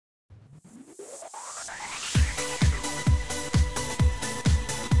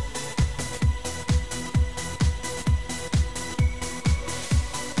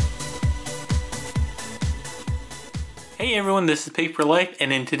Hey everyone, this is Paper Life,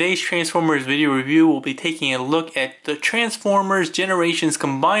 and in today's Transformers video review, we'll be taking a look at the Transformers Generations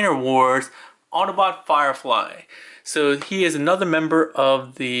Combiner Wars Autobot Firefly. So he is another member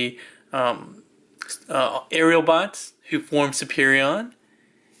of the aerial bots who form Superion.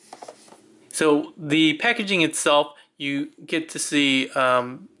 So the packaging itself, you get to see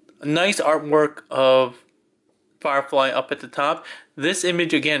a nice artwork of Firefly up at the top. This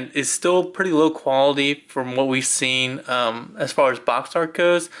image again is still pretty low quality from what we've seen as far as box art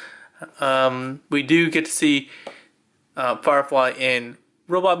goes. We do get to see Firefly in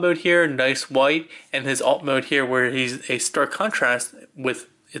robot mode here, nice white, and his alt mode here where he's a stark contrast with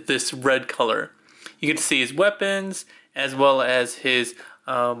this red color. You get to see his weapons as well as his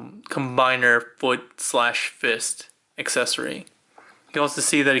combiner foot/fist accessory. You can also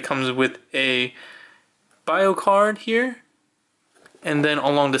see that he comes with a bio card here, and then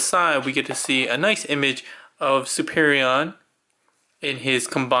along the side we get to see a nice image of Superion in his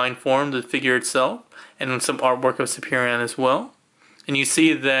combined form, the figure itself, and some artwork of Superion as well. And you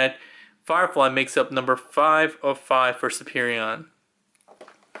see that Firefly makes up number 5 of 5 for Superion.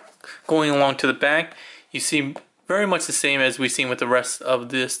 Going along to the back, you see very much the same as we've seen with the rest of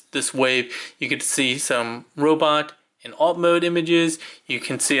this wave. You get to see some robot and alt mode images. You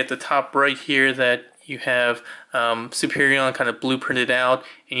can see at the top right here that you have Superion kind of blueprinted out,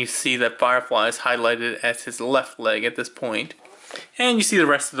 and you see that Firefly is highlighted as his left leg at this point. And you see the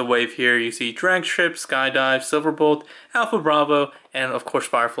rest of the wave here. You see Dragstrip, Skydive, Silverbolt, Alpha Bravo, and of course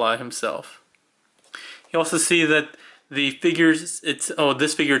Firefly himself. You also see that the figures,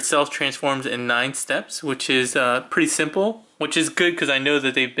 this figure itself transforms in 9 steps, which is pretty simple, which is good because I know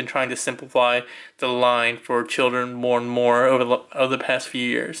that they've been trying to simplify the line for children more and more over the past few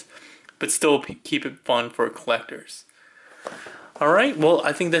years, but still keep it fun for collectors. Alright, well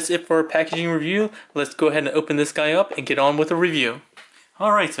I think that's it for our packaging review. Let's go ahead and open this guy up and get on with the review.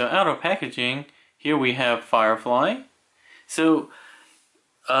 Alright, so out of packaging, here we have Firefly. So,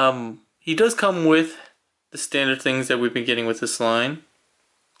 he does come with the standard things that we've been getting with this line.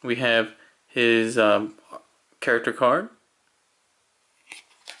 We have his character card.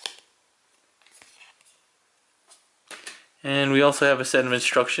 And we also have a set of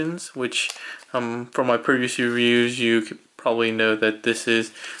instructions, which from my previous reviews you could probably know that this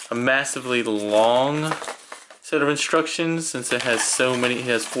is a massively long set of instructions since it has so many. It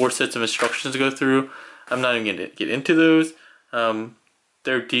has 4 sets of instructions to go through. I'm not even going to get into those.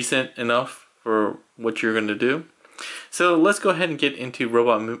 They're decent enough for what you're going to do. So let's go ahead and get into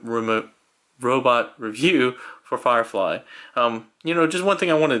robot review for Firefly. Just one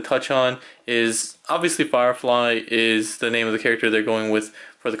thing I wanted to touch on is obviously Firefly is the name of the character they're going with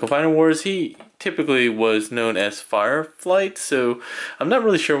for the Combiner Wars. He typically was known as Firefly, so I'm not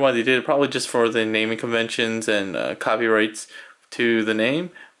really sure why they did it. Probably just for the naming conventions and copyrights to the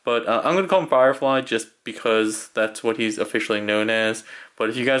name. But I'm going to call him Firefly just because that's what he's officially known as. But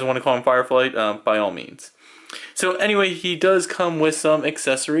if you guys want to call him Firefly, by all means. So anyway, he does come with some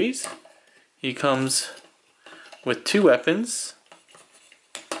accessories. He comes with 2 weapons.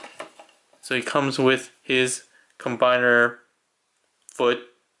 So he comes with his combiner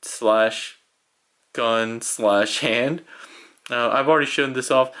foot/gun/hand. I've already shown this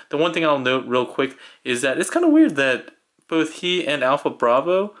off. The one thing I'll note real quick is that it's kind of weird that both he and Alpha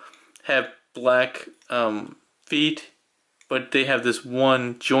Bravo have black feet, but they have this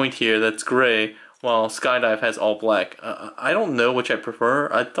one joint here that's gray, while Skydive has all black. I don't know which I prefer.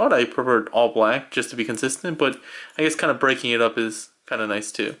 I thought I preferred all black just to be consistent, but I guess kind of breaking it up is kind of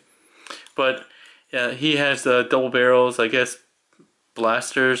nice too. But yeah, he has double barrels, I guess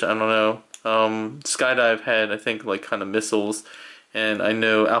blasters, I don't know. Skydive had, I think, like kind of missiles, and I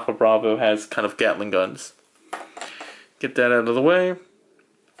know Alpha Bravo has kind of Gatling guns. Get that out of the way.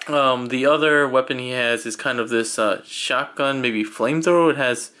 The other weapon he has is kind of this shotgun, maybe flamethrower. It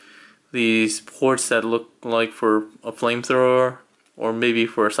has these ports that look like for a flamethrower, or maybe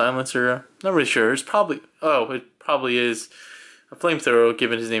for a silencer. Not really sure. It's probably, it probably is a flamethrower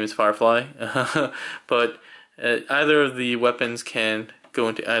given his name is Firefly. But either of the weapons can go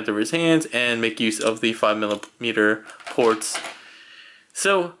into either of his hands and make use of the 5mm ports.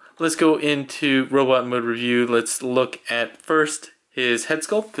 So let's go into robot mode review. Let's look at first his head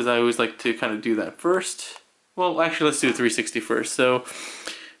sculpt, because I always like to kind of do that first. Well, actually, let's do a 360 first. So,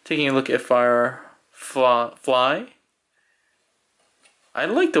 taking a look at Firefly, I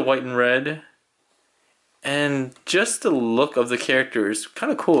like the white and red, and just the look of the character is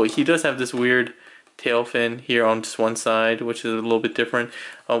kind of cool. He does have this weird tail fin here on just one side, which is a little bit different.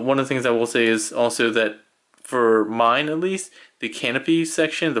 One of the things I will say is also that for mine at least, the canopy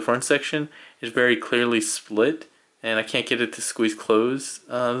section, the front section, is very clearly split. and I can't get it to squeeze closed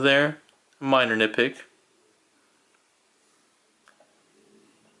there. Minor nitpick.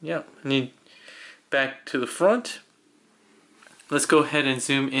 Yeah, I need back to the front. Let's go ahead and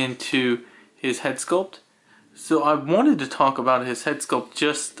zoom into his head sculpt. So I wanted to talk about his head sculpt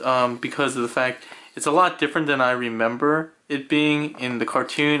just because of the fact it's a lot different than I remember it being in the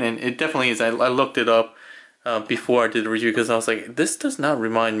cartoon, and it definitely is. I looked it up before I did the review because I was like, this does not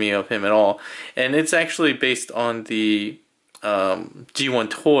remind me of him at all. And it's actually based on the G1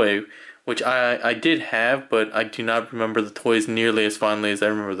 toy, which I did have, but I do not remember the toys nearly as fondly as I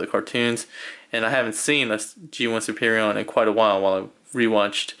remember the cartoons. And I haven't seen a G1 Superion in quite a while I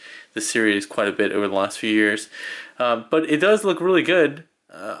rewatched the series quite a bit over the last few years. But it does look really good.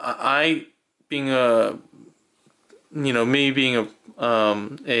 I being a, me being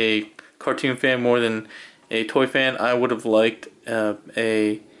a cartoon fan more than a toy fan, I would have liked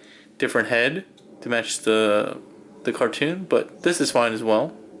a different head to match the cartoon, but this is fine as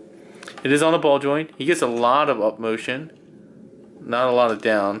well. It is on the ball joint. He gets a lot of up motion, not a lot of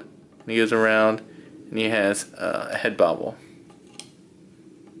down. He goes around and he has a head bobble.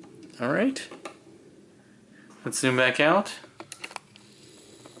 Alright, let's zoom back out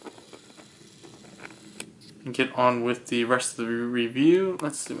and get on with the rest of the review.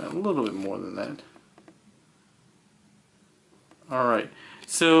 Let's zoom out a little bit more than that. Alright,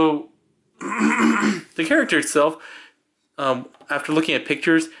 so the character itself, after looking at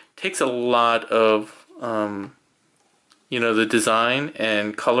pictures, takes a lot of the design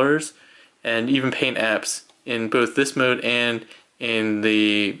and colors and even paint apps in both this mode and in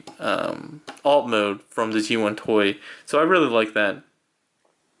the alt mode from the G1 toy. So I really like that.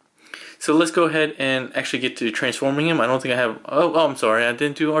 So let's go ahead and actually get to transforming him. I don't think I have... Oh, I'm sorry, I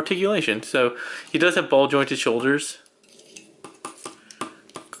didn't do articulation. So he does have ball jointed shoulders.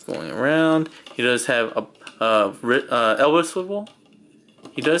 Going around. He does have a elbow swivel.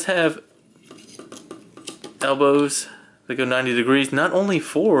 He does have elbows that go 90 degrees, not only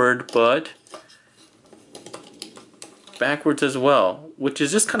forward, but backwards as well, which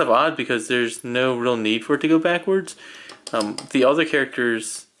is just kind of odd because there's no real need for it to go backwards. The other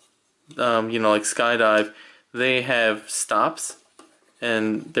characters, like Skydive, they have stops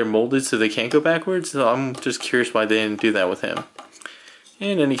and they're molded so they can't go backwards, so I'm just curious why they didn't do that with him.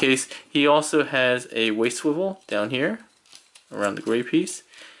 In any case, he also has a waist swivel down here around the gray piece.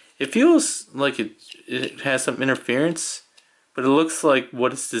 It feels like it has some interference, but it looks like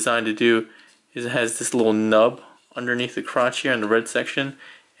what it's designed to do is it has this little nub underneath the crotch here in the red section,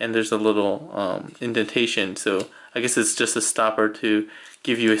 and there's a little indentation, so I guess it's just a stopper to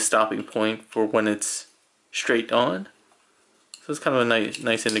give you a stopping point for when it's straight on. So it's kind of a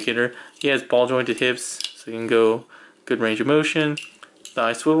nice indicator. He has ball jointed hips, so you can go good range of motion.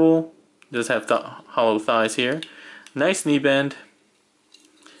 Thigh swivel, does have hollow thighs here. Nice knee bend,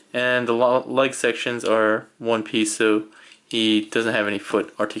 and the leg sections are one piece, so he doesn't have any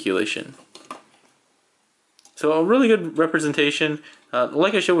foot articulation. So a really good representation.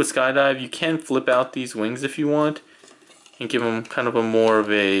 Like I showed with Skydive, you can flip out these wings if you want and give them kind of a more of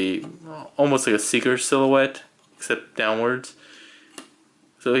a, almost like a seeker silhouette, except downwards.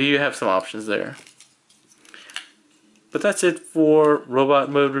 So you have some options there. But that's it for robot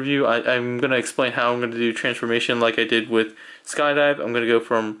mode review. I'm going to explain how I'm going to do transformation like I did with Skydive. I'm going to go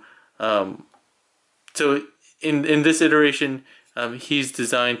from, so in this iteration, he's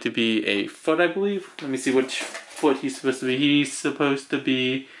designed to be a foot, I believe. Let me see which foot he's supposed to be. He's supposed to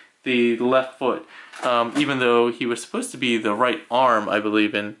be the left foot, even though he was supposed to be the right arm, I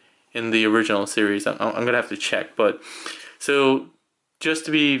believe, in the original series. I'm going to have to check. But so just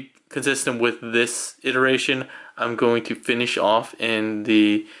to be consistent with this iteration, I'm going to finish off in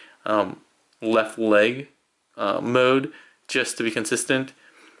the left leg mode, just to be consistent.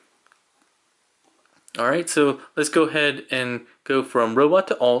 Alright, so let's go ahead and go from robot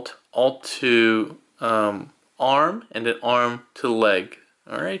to alt, alt to arm, and then arm to leg.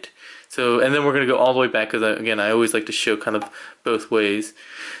 Alright, so and then we're going to go all the way back because again I always like to show kind of both ways.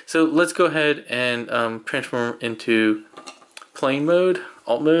 So let's go ahead and transform into plane mode,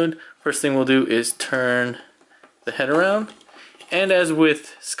 alt mode. First thing we'll do is turn the head around, and as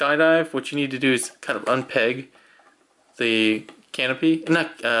with Skydive, what you need to do is kind of unpeg the canopy,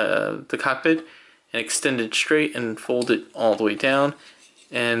 not the cockpit, and extend it straight and fold it all the way down,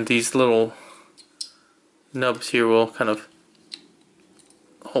 and these little nubs here will kind of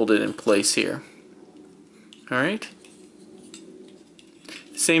hold it in place here. Alright,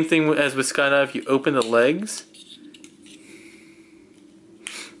 same thing as with Skydive, you open the legs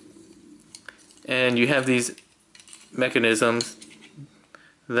and you have these mechanisms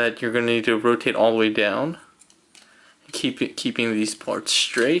that you're going to need to rotate all the way down. keeping these parts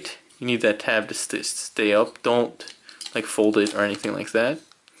straight. You need that tab to stay up. Don't like fold it or anything like that.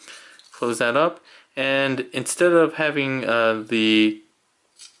 Close that up, and instead of having the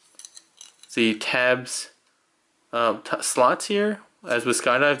tabs slots here, as with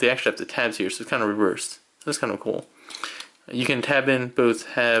Skydive, they actually have the tabs here, so it's kind of reversed. That's kind of cool. You can tab in both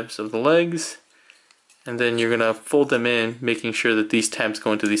halves of the legs, and then you're gonna fold them in, making sure that these tabs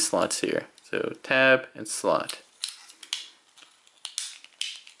go into these slots here. So tab and slot.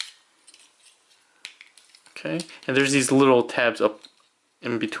 Okay, and there's these little tabs up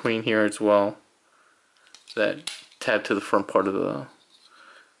in between here as well that tab to the front part of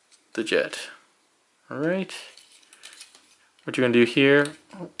the jet. Alright, what you're going to do here,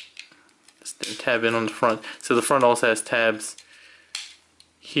 just tab in on the front. So the front also has tabs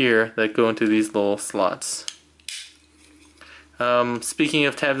here that go into these little slots. Speaking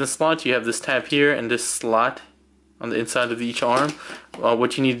of tabs and slots, you have this tab here and this slot on the inside of each arm.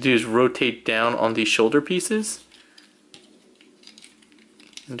 What you need to do is rotate down on these shoulder pieces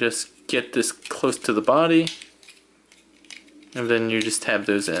and just get this close to the body, and then you just tab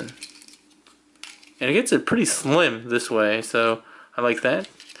those in. And it gets it pretty slim this way, so I like that.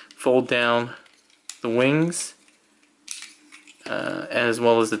 Fold down the wings as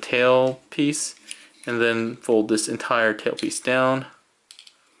well as the tail piece, and then fold this entire tail piece down.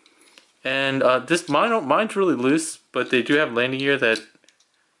 And mine's really loose, but they do have landing gear that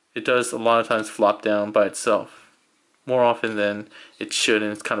it does a lot of times flop down by itself, more often than it should,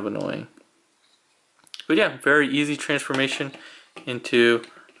 and it's kind of annoying. But yeah, very easy transformation into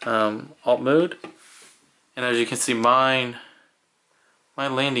alt mode. And as you can see, my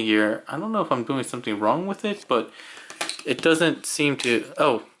landing gear, I don't know if I'm doing something wrong with it, but it doesn't seem to.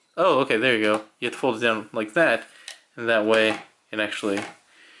 Oh, okay, there you go. You have to fold it down like that, and that way it actually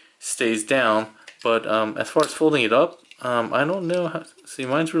stays down. But as far as folding it up, I don't know how. See,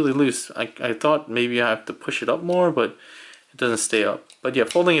 mine's really loose. I thought maybe I have to push it up more, but it doesn't stay up. But yeah,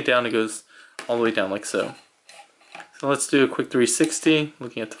 folding it down, it goes all the way down like so. So let's do a quick 360,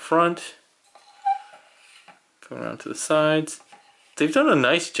 looking at the front, going around to the sides. They've done a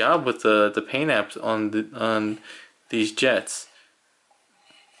nice job with the paint apps on these jets.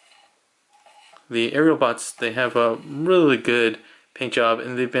 The aerial bots, they have a really good paint job,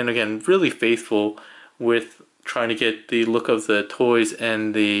 and they've been, again, really faithful with trying to get the look of the toys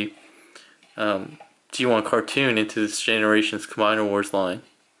and the G1 cartoon into this generation's Combiner Wars line.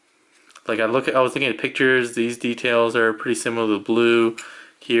 Like I was looking at pictures, these details are pretty similar to the blue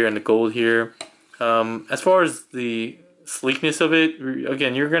here and the gold here. As far as the sleekness of it,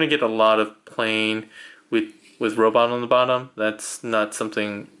 again, you're going to get a lot of plain with robot on the bottom. That's not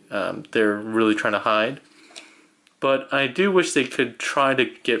something they're really trying to hide. But I do wish they could try to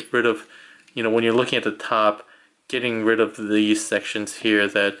get rid of, when you're looking at the top, getting rid of these sections here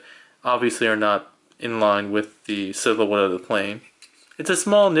that obviously are not in line with the silhouette of the plane. It's a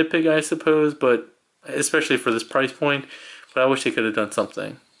small nitpick, I suppose, but especially for this price point, but I wish they could have done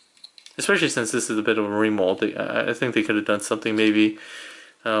something. Especially since this is a bit of a remold. I think they could have done something, maybe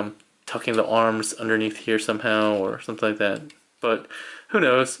tucking the arms underneath here somehow or something like that. But who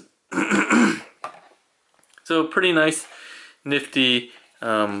knows? So pretty nice, nifty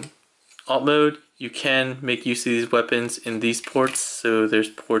alt mode. You can make use of these weapons in these ports. So there's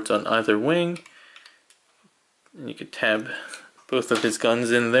ports on either wing. And you could tab both of his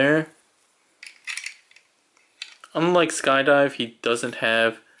guns in there. Unlike Skydive, he doesn't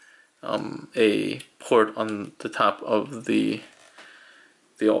have a port on the top of the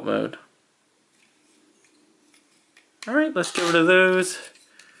alt mode. Alright, let's get rid of those.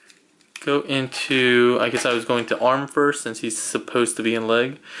 Go into, I guess I was going to arm first since he's supposed to be in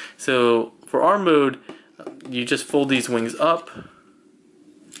leg. So for arm mode, you just fold these wings up.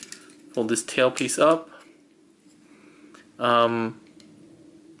 Fold this tail piece up.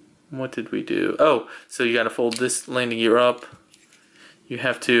 What did we do? Oh, so you gotta fold this landing gear up. You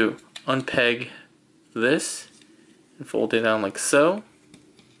have to unpeg this and fold it down like so.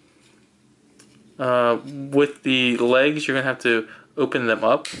 With the legs, you're gonna have to open them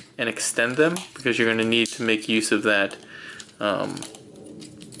up and extend them because you're gonna need to make use of that.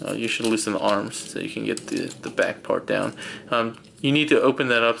 You should loosen the arms so you can get the back part down. You need to open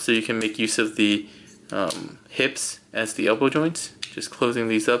that up so you can make use of the hips as the elbow joints. Just closing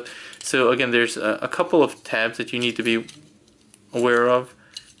these up. So again, there's a couple of tabs that you need to be aware of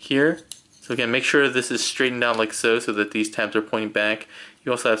here. So again, make sure this is straightened out like so that these tabs are pointing back.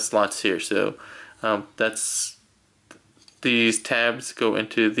 You also have slots here, so these tabs go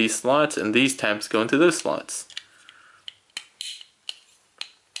into these slots and these tabs go into those slots.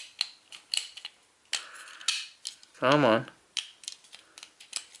 Come on.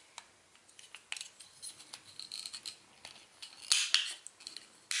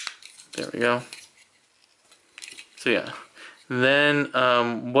 There we go. So yeah. Then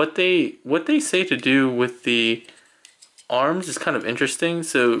what they say to do with the arms is kind of interesting.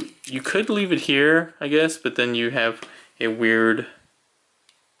 So you could leave it here, I guess, but then you have a weird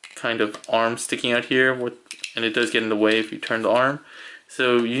kind of arm sticking out here, and it does get in the way if you turn the arm.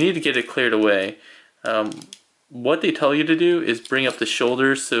 So you need to get it cleared away. What they tell you to do is bring up the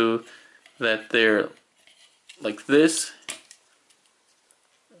shoulders so that they're like this,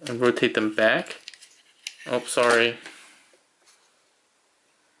 and rotate them back. Oh, sorry.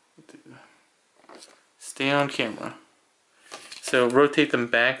 Stay on camera. So rotate them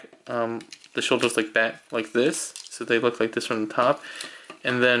back, the shoulders like back like this, so they look like this from the top,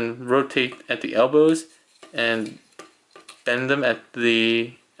 and then rotate at the elbows and bend them at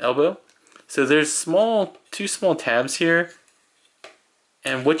the elbow. So there's two small tabs here,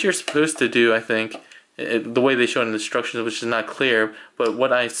 and what you're supposed to do, I think, the way they show it in the instructions, which is not clear, but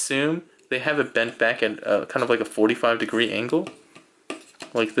what I assume, they have it bent back at kind of like a 45-degree angle,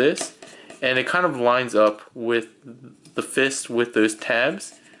 like this, and it kind of lines up with the fist with those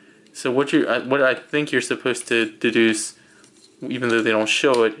tabs. So what I think you're supposed to deduce, even though they don't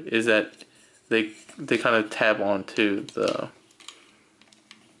show it, is that they kind of tab onto the,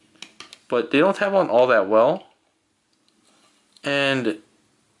 but they don't tab on all that well. And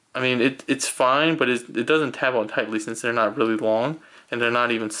I mean, it's fine, but it doesn't tab on tightly since they're not really long and they're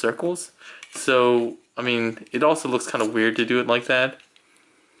not even circles. So I mean, it also looks kind of weird to do it like that.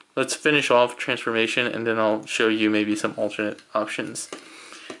 Let's finish off transformation and then I'll show you maybe some alternate options.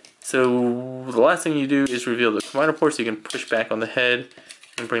 So the last thing you do is reveal the combiner port, so you can push back on the head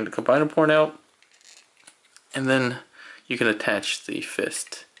and bring the combiner port out. And then you can attach the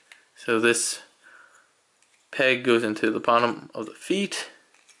fist. So this peg goes into the bottom of the feet.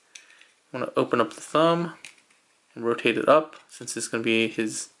 I'm going to open up the thumb and rotate it up, since it's going to be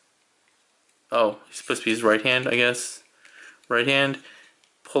his, oh, he's supposed to be his right hand, I guess. Right hand.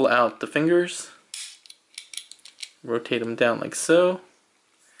 Pull out the fingers, rotate them down like so.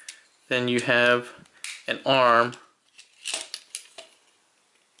 Then you have an arm.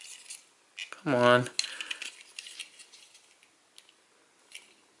 Come on.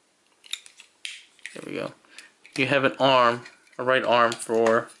 There we go. You have an arm, a right arm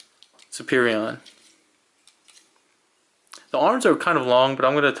for Superion. The arms are kind of long, but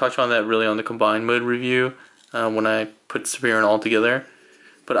I'm going to touch on that really on the combined mode review when I put Superion all together.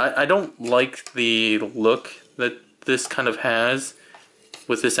 But I don't like the look that this kind of has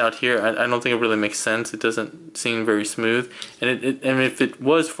with this out here. I don't think it really makes sense. It doesn't seem very smooth. And if it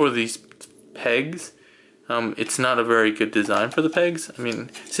was for these pegs, it's not a very good design for the pegs. I mean,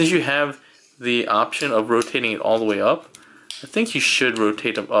 since you have the option of rotating it all the way up, I think you should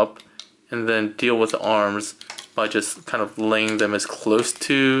rotate them up and then deal with the arms by just kind of laying them as close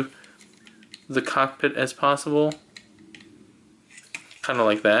to the cockpit as possible. Kind of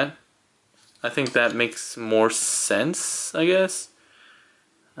like that. I think that makes more sense, I guess.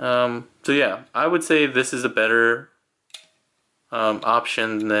 So yeah, I would say this is a better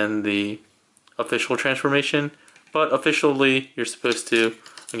option than the official transformation. But officially, you're supposed to,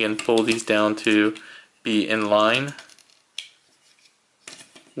 again, pull these down to be in line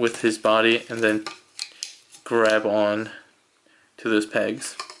with his body and then grab on to those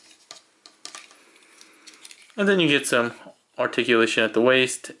pegs. And then you get some articulation at the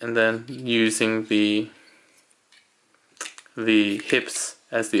waist, and then using the hips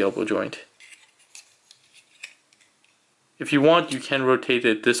as the elbow joint. If you want, you can rotate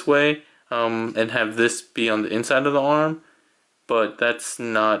it this way and have this be on the inside of the arm, but that's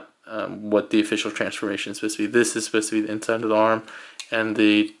not what the official transformation is supposed to be. This is supposed to be the inside of the arm, and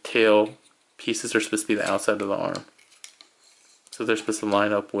the tail pieces are supposed to be the outside of the arm. So they're supposed to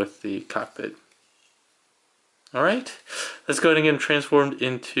line up with the cockpit. Alright, let's go ahead and get them transformed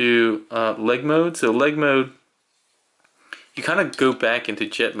into leg mode. So leg mode, you kind of go back into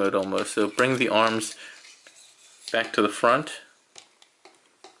jet mode almost. So bring the arms back to the front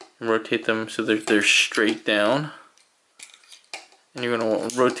and rotate them so they're straight down. And you're going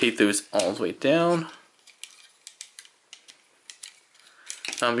to rotate those all the way down.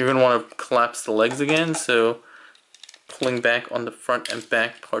 You're going to want to collapse the legs again, so pulling back on the front and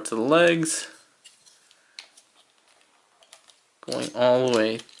back parts of the legs. Going all the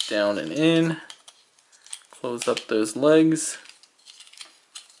way down and in. Close up those legs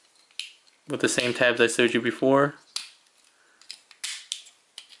with the same tabs I showed you before.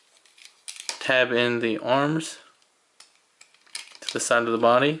 Tab in the arms to the side of the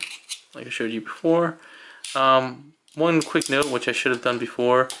body, like I showed you before. One quick note, which I should have done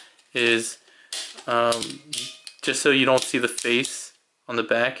before, is just so you don't see the face on the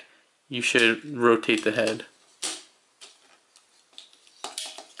back, you should rotate the head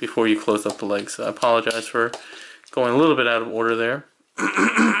before you close up the legs. So I apologize for going a little bit out of order there.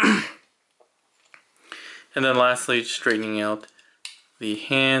 And then lastly, straightening out the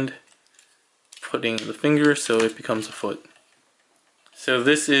hand, putting the finger so it becomes a foot. So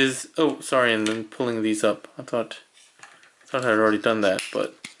this is, oh sorry, and then pulling these up. I thought I had already done that,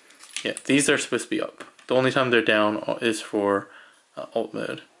 but yeah, these are supposed to be up. The only time they're down is for alt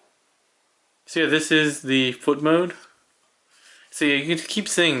mode. So yeah, this is the foot mode. So yeah, you can keep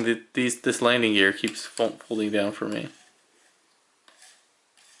seeing that this landing gear keeps folding down for me.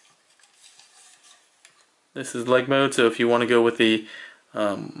 This is leg mode, so if you want to go with the,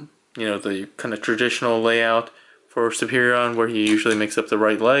 you know, the kind of traditional layout for Superion, where he usually makes up the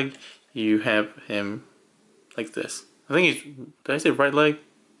right leg, you have him like this. I think he's, did I say right leg?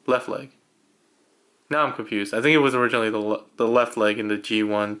 Left leg. Now I'm confused. I think it was originally the left leg in the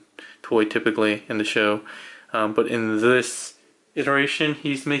G1 toy, typically in the show, but in this iteration,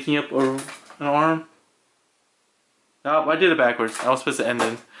 he's making up an arm. No, I did it backwards. I was supposed to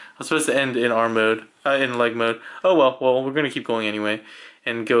end in arm mode, in leg mode. Oh well, we're gonna keep going anyway,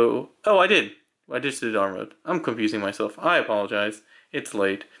 and go. Oh, I did. I just did arm mode. I'm confusing myself. I apologize. It's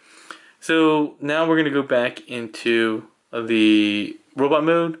late. So now we're gonna go back into the robot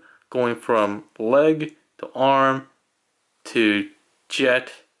mode, going from leg to arm to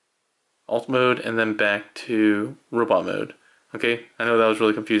jet, alt mode, and then back to robot mode. Okay, I know that was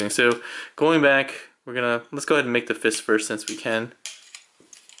really confusing. So going back. Let's go ahead and make the fist first since we can.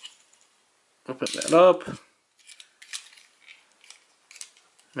 Open that up.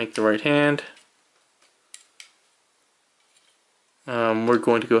 Make the right hand. We're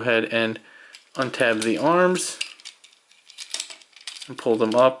going to go ahead and untab the arms and pull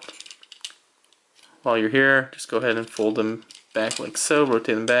them up. While you're here, just go ahead and fold them back like so,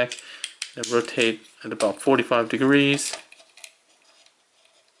 rotate them back, and rotate at about 45 degrees.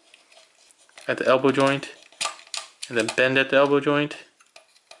 At the elbow joint, and then bend at the elbow joint.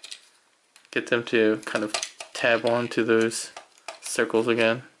 Get them to kind of tab onto those circles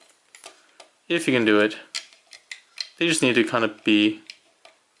again. If you can do it. They just need to kind of be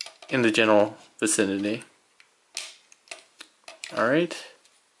in the general vicinity. Alright.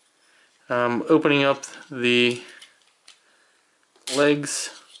 Opening up the legs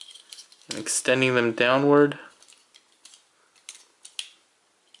and extending them downward.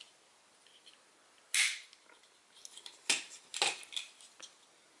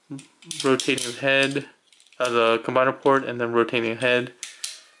 Rotating the head, the combiner port, and then rotating the head,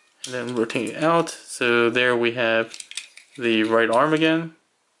 and then rotating it out. So there we have the right arm again.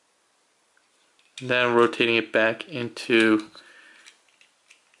 And then rotating it back into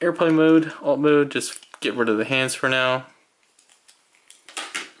airplane mode, alt mode. Just get rid of the hands for now.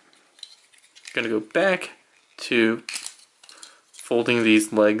 Gonna go back to folding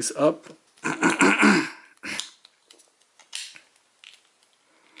these legs up.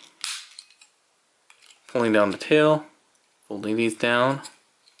 Pulling down the tail, folding these down,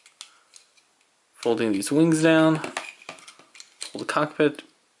 folding these wings down, pull the cockpit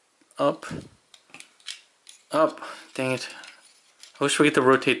up, dang it. I always forget to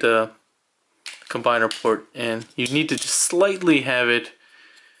rotate the combiner port, and you need to just slightly have it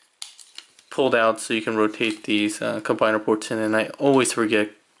pulled out so you can rotate these combiner ports in, and I always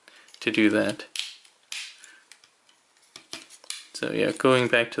forget to do that. So yeah, going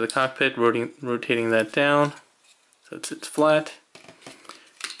back to the cockpit, rotating that down so it sits flat.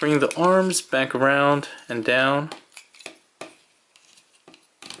 Bring the arms back around and down.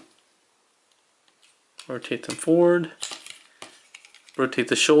 Rotate them forward. Rotate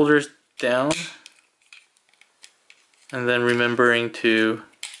the shoulders down. And then remembering to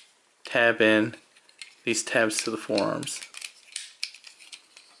tab in these tabs to the forearms.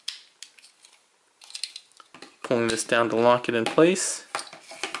 Pulling this down to lock it in place.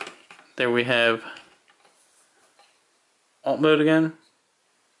 There we have alt mode again.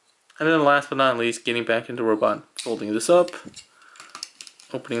 And then last but not least, getting back into robot. Folding this up.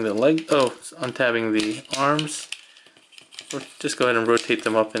 Opening the leg, untabbing the arms. Just go ahead and rotate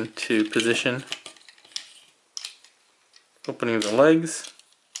them up into position. Opening the legs.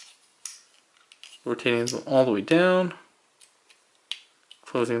 Rotating them all the way down.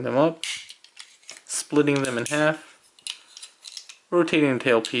 Closing them up. Splitting them in half, rotating the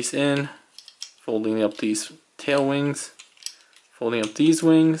tail piece in, folding up these tail wings, folding up these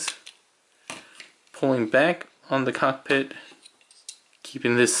wings, pulling back on the cockpit,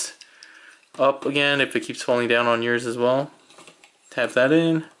 keeping this up again if it keeps falling down on yours as well. Tap that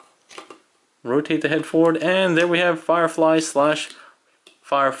in, rotate the head forward, and there we have Firefly slash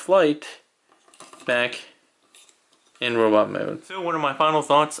Fireflight back in robot mode. So what are my final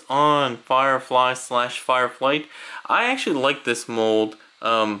thoughts on Firefly slash Fireflight? I actually like this mold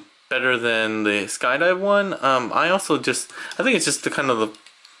better than the skydive one. I think it's just the kind of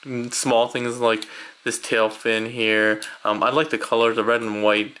the small things like this tail fin here. I like the colors, the red and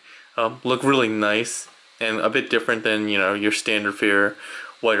white look really nice and a bit different than, you know, your standard figure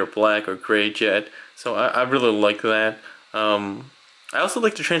white or black or gray jet. So I really like that. I also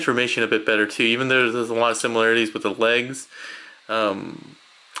like the transformation a bit better too, even though there's a lot of similarities with the legs.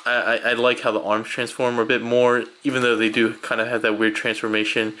 I like how the arms transform a bit more, even though they do kind of have that weird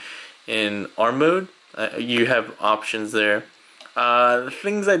transformation in arm mode. You have options there.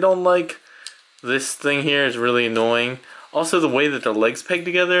 Things I don't like, this thing here is really annoying. Also, the way that the legs peg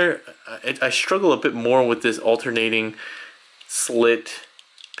together, I struggle a bit more with this alternating slit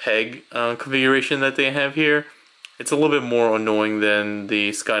peg configuration that they have here. It's a little bit more annoying than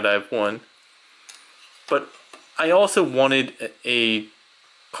the skydive one. But I also wanted a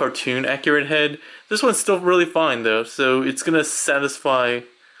cartoon accurate head. This one's still really fine though, so it's gonna satisfy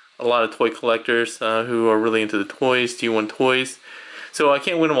a lot of toy collectors who are really into the toys, D1 toys. So I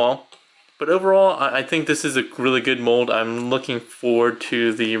can't win them all. But overall, I think this is a really good mold. I'm looking forward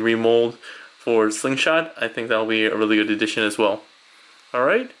to the remold for Slingshot. I think that'll be a really good addition as well.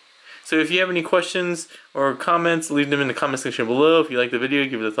 Alright? So if you have any questions or comments, leave them in the comment section below. If you like the video,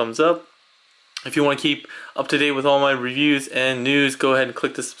 give it a thumbs up. If you want to keep up to date with all my reviews and news, go ahead and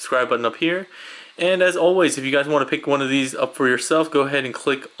click the subscribe button up here. And as always, if you guys want to pick one of these up for yourself, go ahead and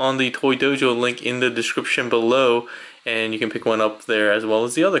click on the Toy Dojo link in the description below, and you can pick one up there as well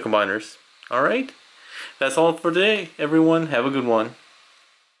as the other combiners. Alright? That's all for today, everyone. Have a good one.